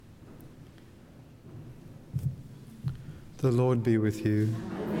The Lord be with you.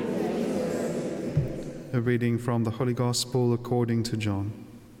 A reading from the Holy Gospel according to John.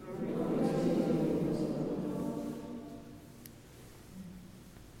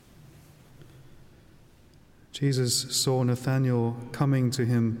 Jesus saw Nathanael coming to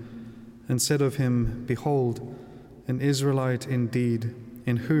him and said of him, "Behold, an Israelite indeed,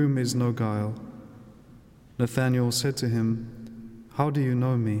 in whom is no guile." Nathanael said to him, "How do you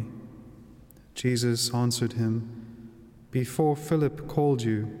know me?" Jesus answered him, "Before Philip called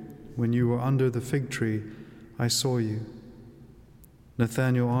you, when you were under the fig tree, I saw you."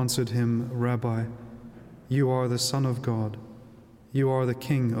 Nathanael answered him, "Rabbi, you are the Son of God. You are the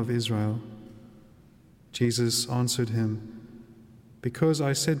King of Israel." Jesus answered him, "Because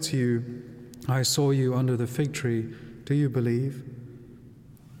I said to you, I saw you under the fig tree, do you believe?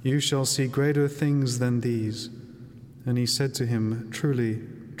 You shall see greater things than these." And he said to him, "Truly,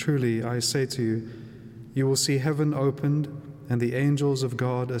 truly, I say to you, you will see heaven opened and the angels of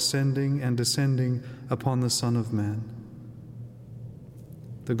God ascending and descending upon the Son of Man."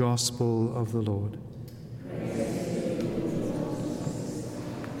 The Gospel of the Lord.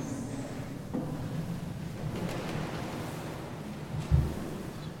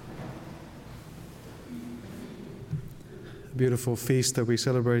 A beautiful feast that we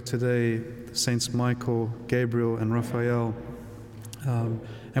celebrate today, Saints Michael, Gabriel, and Raphael.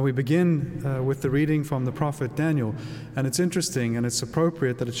 And we begin with the reading from the prophet Daniel. And it's interesting and it's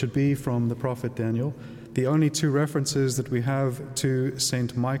appropriate that it should be from the prophet Daniel. The only two references that we have to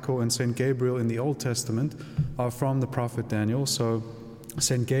Saint Michael and Saint Gabriel in the Old Testament are from the prophet Daniel. So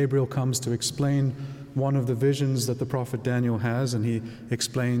Saint Gabriel comes to explain one of the visions that the prophet Daniel has, and he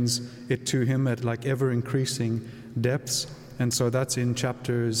explains it to him at like ever-increasing depths. And so that's in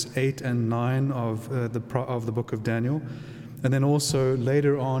chapters 8 and 9 of the book of Daniel. And then also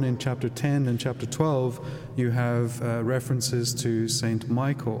later on in chapter 10 and chapter 12, you have references to Saint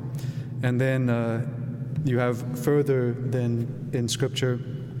Michael. And then you have further then in Scripture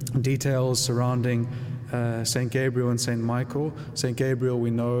details surrounding Saint Gabriel and Saint Michael. Saint Gabriel, we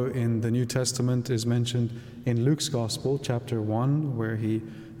know in the New Testament, is mentioned in Luke's Gospel, chapter 1, where he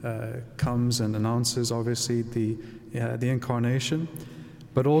comes and announces, obviously, the incarnation.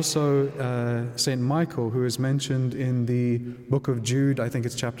 But also Saint Michael, who is mentioned in the book of Jude, I think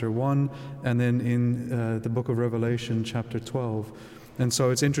it's chapter 1, and then in the book of Revelation, chapter 12. And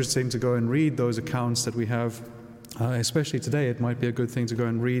so it's interesting to go and read those accounts that we have, especially today. It might be a good thing to go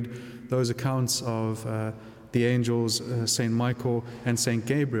and read those accounts of the angels, Saint Michael and Saint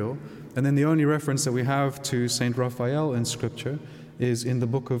Gabriel. And then the only reference that we have to Saint Raphael in Scripture is in the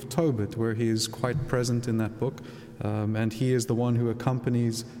book of Tobit, where he is quite present in that book. And he is the one who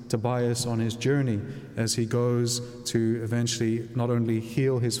accompanies Tobias on his journey as he goes to eventually not only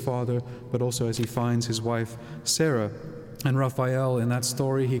heal his father, but also as he finds his wife Sarah. And Raphael, in that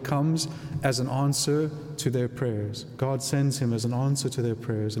story, he comes as an answer to their prayers. God sends him as an answer to their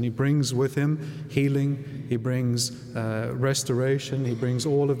prayers, and he brings with him healing, he brings restoration, he brings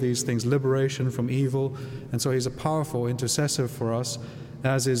all of these things, liberation from evil. And so he's a powerful intercessor for us,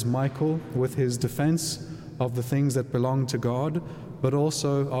 as is Michael with his defense of the things that belong to God, but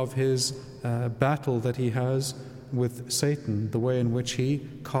also of his battle that he has with Satan, the way in which he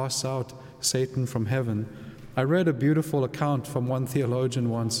casts out Satan from heaven. I read a beautiful account from one theologian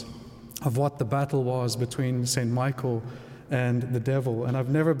once of what the battle was between Saint Michael and the devil, and I've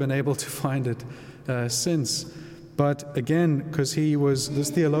never been able to find it since. But again, because he was this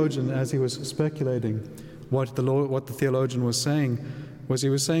theologian, as he was speculating, what the theologian was saying was, he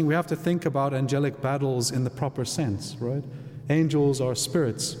was saying we have to think about angelic battles in the proper sense, right? Angels are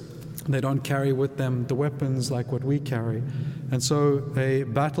spirits. They don't carry with them the weapons like what we carry. And so a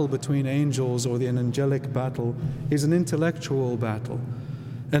battle between angels, or an angelic battle, is an intellectual battle.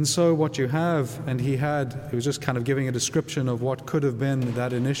 And so what you have, and he was just kind of giving a description of what could have been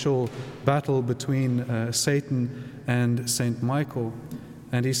that initial battle between Satan and Saint Michael.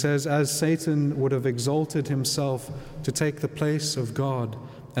 And he says, as Satan would have exalted himself to take the place of God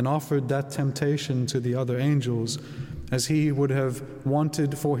and offered that temptation to the other angels, as he would have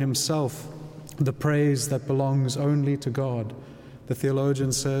wanted for himself the praise that belongs only to God, the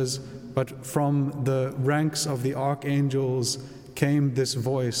theologian says, but from the ranks of the archangels came this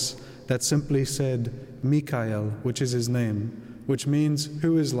voice that simply said, Michael, which is his name, which means,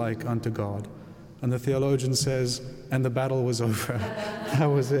 who is like unto God? And the theologian says, and the battle was over. That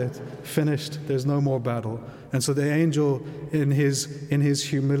was it. Finished. There's no more battle. And so the angel in his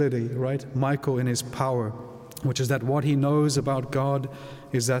humility, right? Michael in his power, which is that what he knows about God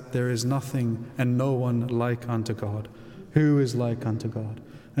is that there is nothing and no one like unto God. Who is like unto God?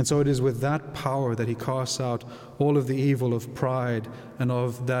 And so it is with that power that he casts out all of the evil of pride and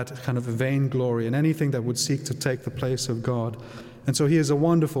of that kind of vainglory and anything that would seek to take the place of God. And so he is a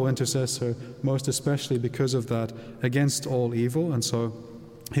wonderful intercessor, most especially because of that, against all evil. And so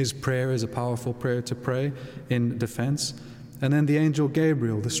his prayer is a powerful prayer to pray in defense. And then the angel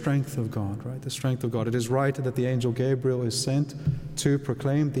Gabriel, the strength of God, right? The strength of God. It is right that the angel Gabriel is sent to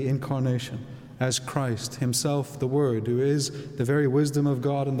proclaim the incarnation as Christ himself, the Word, who is the very wisdom of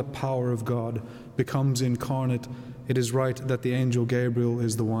God and the power of God, becomes incarnate. It is right that the angel Gabriel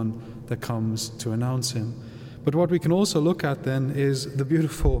is the one that comes to announce him. But what we can also look at then is the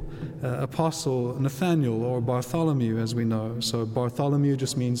beautiful apostle Nathaniel, or Bartholomew, as we know. So Bartholomew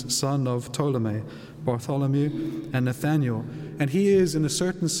just means son of Ptolemy. Bartholomew and Nathaniel. And he is, in a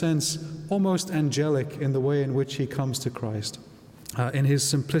certain sense, almost angelic in the way in which he comes to Christ. In his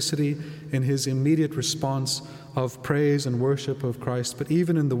simplicity, in his immediate response of praise and worship of Christ, but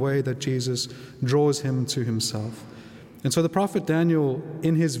even in the way that Jesus draws him to himself. And so the prophet Daniel,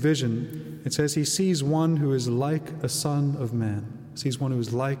 in his vision, it says he sees one who is like a son of man. Sees one who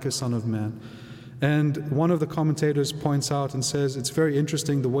is like a son of man. And one of the commentators points out and says it's very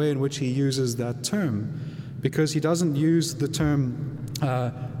interesting the way in which he uses that term, because he doesn't use the term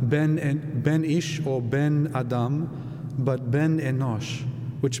Ben Ish or Ben Adam, but Ben Enosh,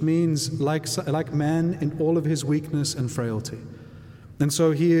 which means like man in all of his weakness and frailty. And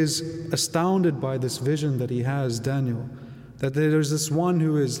so he is astounded by this vision that he has, Daniel, that there's this one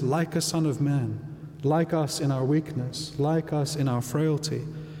who is like a son of man, like us in our weakness, like us in our frailty.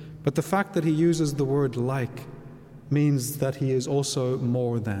 But the fact that he uses the word like means that he is also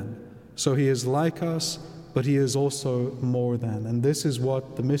more than. So he is like us, but he is also more than. And this is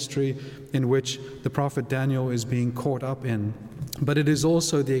what the mystery in which the prophet Daniel is being caught up in. But it is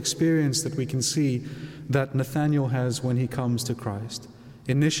also the experience that we can see that Nathaniel has when he comes to Christ.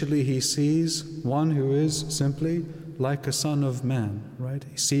 Initially, he sees one who is simply like a son of man, right?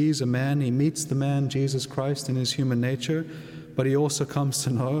 He sees a man, he meets the man, Jesus Christ, in his human nature, but he also comes to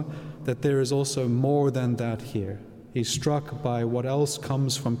know that there is also more than that here. He's struck by what else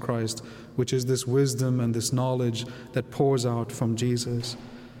comes from Christ, which is this wisdom and this knowledge that pours out from Jesus.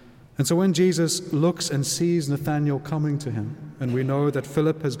 And so when Jesus looks and sees Nathanael coming to him, and we know that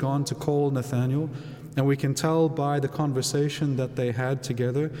Philip has gone to call Nathanael, and we can tell by the conversation that they had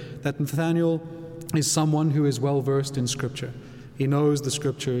together that Nathanael is someone who is well versed in Scripture. He knows the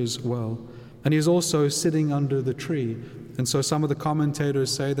Scriptures well. And he's also sitting under the tree. And so some of the commentators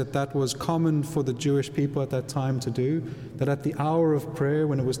say that that was common for the Jewish people at that time to do, that at the hour of prayer,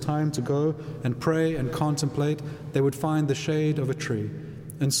 when it was time to go and pray and contemplate, they would find the shade of a tree.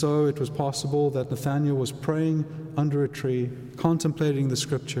 And so it was possible that Nathanael was praying under a tree, contemplating the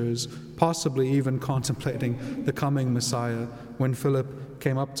Scriptures, possibly even contemplating the coming Messiah, when Philip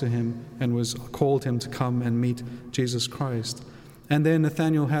came up to him and called him to come and meet Jesus Christ. And then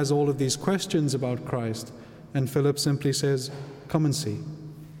Nathanael has all of these questions about Christ, and Philip simply says, "Come and see,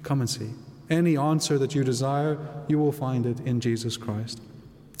 come and see. Any answer that you desire, you will find it in Jesus Christ."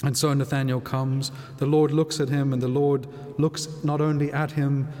 And so Nathanael comes, the Lord looks at him, and the Lord looks not only at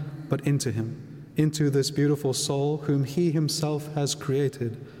him, but into him, into this beautiful soul whom he himself has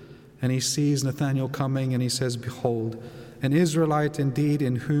created. And he sees Nathanael coming, and he says, "Behold, an Israelite indeed,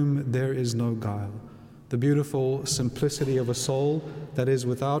 in whom there is no guile." The beautiful simplicity of a soul that is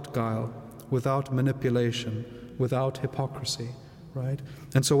without guile, without manipulation, without hypocrisy, right?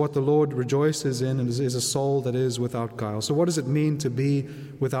 And so what the Lord rejoices in is a soul that is without guile. So what does it mean to be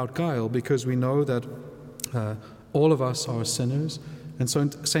without guile? Because we know that all of us are sinners. And so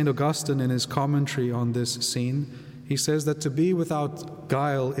St. Augustine, in his commentary on this scene, he says that to be without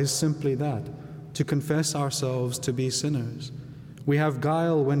guile is simply that, to confess ourselves to be sinners. We have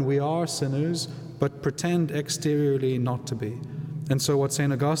guile when we are sinners, but pretend exteriorly not to be. And so what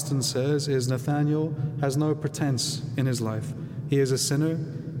St. Augustine says is Nathanael has no pretense in his life. He is a sinner,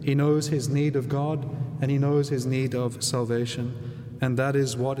 he knows his need of God, and he knows his need of salvation. And that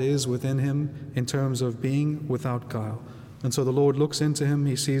is what is within him in terms of being without guile. And so the Lord looks into him,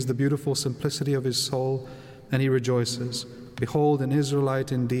 he sees the beautiful simplicity of his soul, and he rejoices. "Behold, an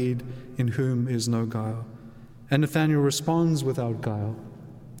Israelite indeed, in whom is no guile." And Nathanael responds without guile.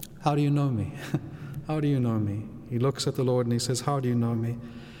 "How do you know me? How do you know me?" He looks at the Lord and he says, "How do you know me?"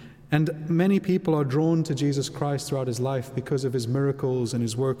 And many people are drawn to Jesus Christ throughout his life because of his miracles and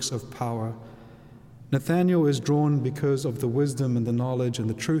his works of power. Nathanael is drawn because of the wisdom and the knowledge and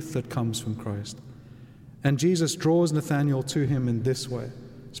the truth that comes from Christ. And Jesus draws Nathanael to him in this way,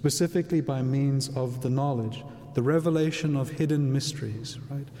 specifically by means of the knowledge, the revelation of hidden mysteries,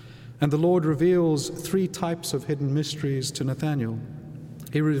 right? And the Lord reveals 3 types of hidden mysteries to Nathanael.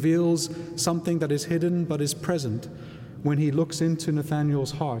 He reveals something that is hidden but is present when he looks into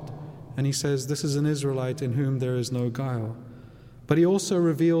Nathanael's heart and he says, "This is an Israelite in whom there is no guile." But he also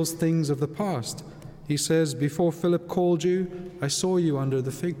reveals things of the past. He says, "Before Philip called you, I saw you under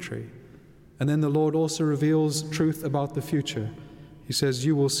the fig tree." And then the Lord also reveals truth about the future. He says,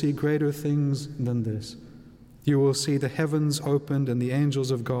 "You will see greater things than this. You will see the heavens opened and the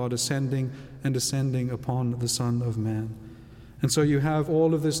angels of God ascending and descending upon the Son of Man." And so you have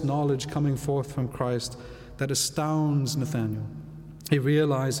all of this knowledge coming forth from Christ that astounds Nathanael. He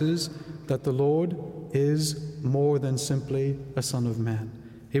realizes that the Lord is more than simply a Son of Man.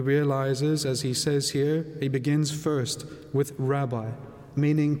 He realizes, as he says here, he begins first with rabbi,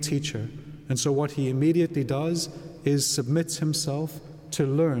 meaning teacher. And so what he immediately does is submits himself to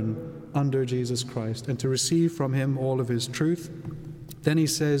learn under Jesus Christ and to receive from him all of his truth. Then he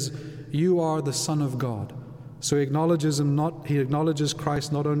says, "You are the Son of God." So he acknowledges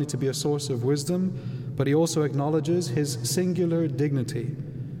Christ not only to be a source of wisdom, but he also acknowledges his singular dignity.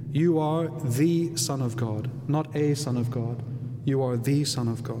 You are the Son of God, not a Son of God. You are the Son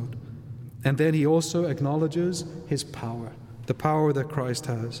of God. And then he also acknowledges his power, the power that Christ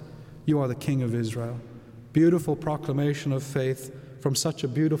has. You are the King of Israel. Beautiful proclamation of faith from such a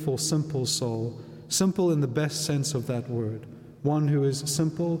beautiful, simple soul. Simple in the best sense of that word. One who is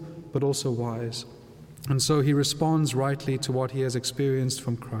simple but also wise. And so he responds rightly to what he has experienced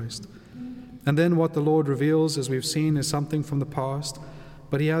from Christ. And then what the Lord reveals, as we've seen, is something from the past.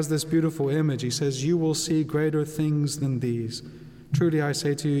 But he has this beautiful image. He says, "You will see greater things than these. Truly I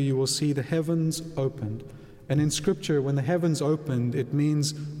say to you, you will see the heavens opened." And in Scripture, when the heavens opened, it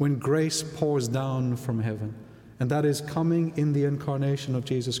means when grace pours down from heaven. And that is coming in the incarnation of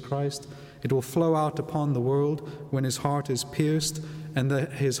Jesus Christ. It will flow out upon the world when his heart is pierced, and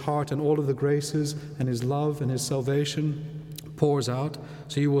his heart and all of the graces and his love and his salvation pours out.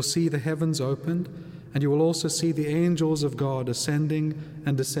 So you will see the heavens opened, and you will also see the angels of God ascending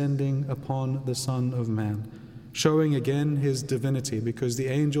and descending upon the Son of Man, showing again his divinity, because the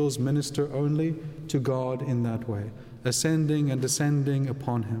angels minister only to God in that way, ascending and descending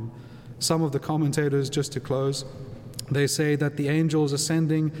upon him. Some of the commentators, just to close, they say that the angels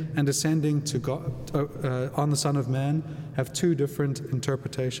ascending and descending to God, on the Son of Man have two different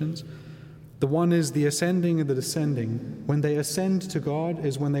interpretations. The one is the ascending and the descending. When they ascend to God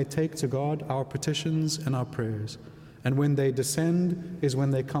is when they take to God our petitions and our prayers. And when they descend is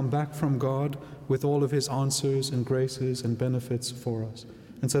when they come back from God with all of his answers and graces and benefits for us.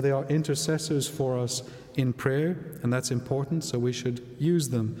 And so they are intercessors for us in prayer, and that's important, so we should use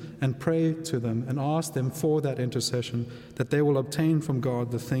them and pray to them and ask them for that intercession, that they will obtain from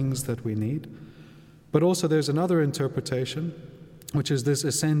God the things that we need. But also there's another interpretation, which is this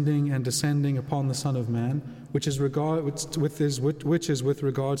ascending and descending upon the Son of Man, which is with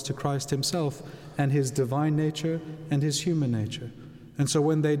regards to Christ himself and his divine nature and his human nature. And so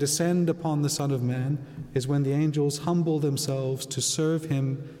when they descend upon the Son of Man is when the angels humble themselves to serve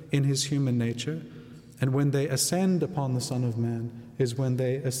him in his human nature. And when they ascend upon the Son of Man is when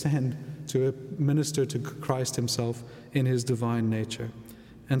they ascend to minister to Christ himself in his divine nature.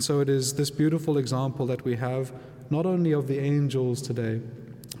 And so it is this beautiful example that we have not only of the angels today,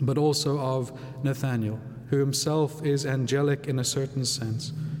 but also of Nathanael, who himself is angelic in a certain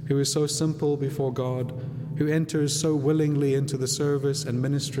sense, who is so simple before God, who enters so willingly into the service and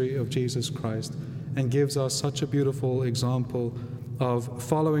ministry of Jesus Christ, and gives us such a beautiful example of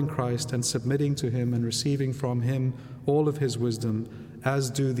following Christ and submitting to him and receiving from him all of his wisdom, as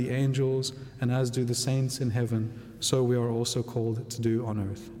do the angels and as do the saints in heaven, so we are also called to do on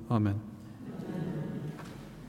earth. Amen.